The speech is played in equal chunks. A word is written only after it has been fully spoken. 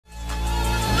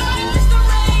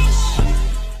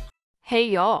Hey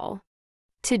y'all.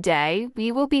 Today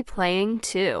we will be playing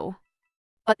too.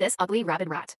 But this ugly rabid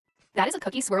rat. That is a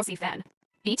Cookie Swirlsy fan.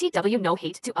 BTW, no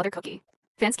hate to other Cookie.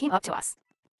 Fans came up to us.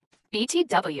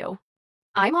 BTW.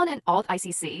 I'm on an alt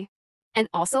ICC. And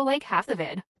also like half the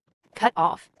vid. Cut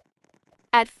off.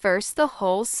 At first the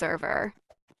whole server.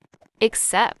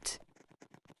 Except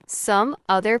some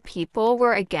other people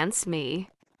were against me.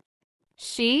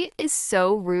 She is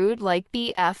so rude like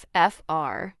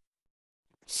BFFR.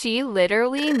 She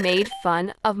literally made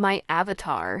fun of my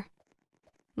avatar.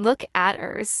 Look at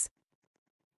hers.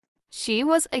 She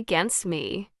was against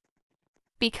me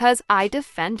because I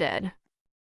defended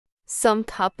some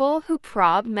couple who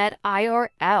prob met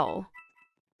IRL.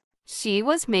 She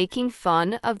was making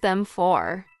fun of them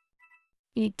for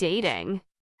dating.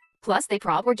 Plus they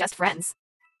prob were just friends.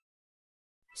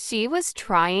 She was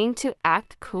trying to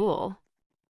act cool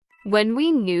when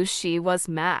we knew she was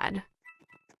mad.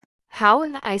 How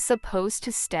am I supposed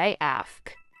to stay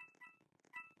AFK?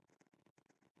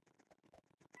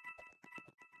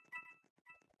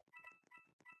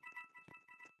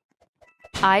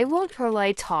 I won't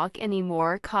really talk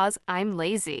anymore cause I'm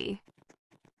lazy.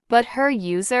 But her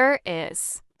user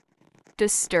is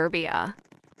Disturbia.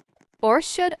 Or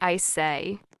should I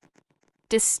say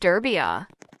Disturbia.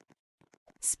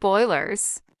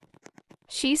 Spoilers.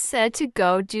 She said to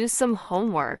go do some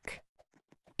homework.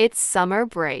 It's summer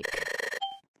break.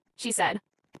 She said,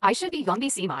 I should be young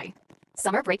BC my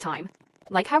summer break time.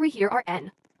 Like how we here are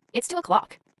N. It's 2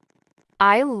 o'clock.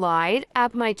 I lied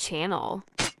at my channel.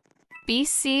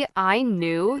 BC, I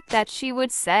knew that she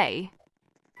would say,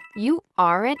 you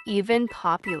aren't even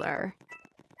popular.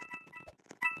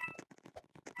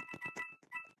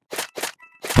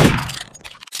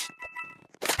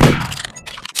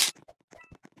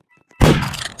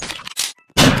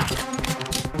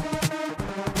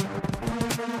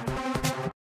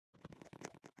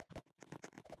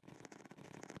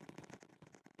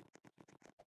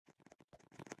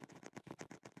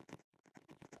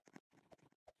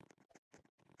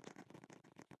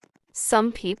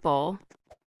 Some people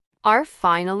are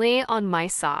finally on my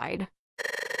side.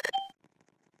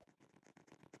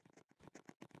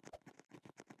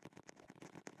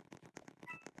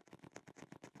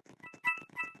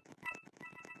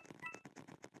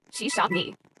 She shot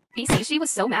me. BC, she was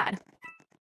so mad.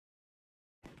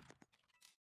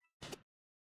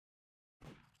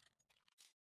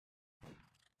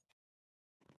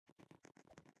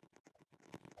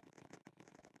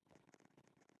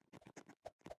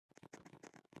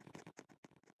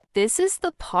 This is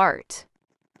the part.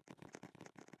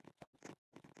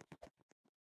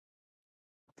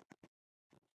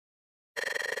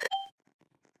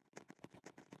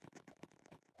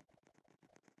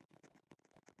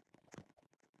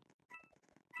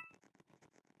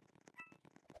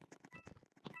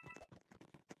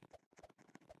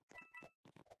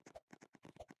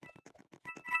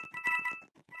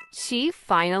 She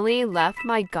finally left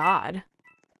my god.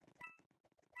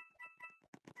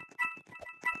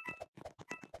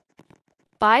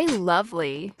 Bye,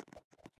 lovely.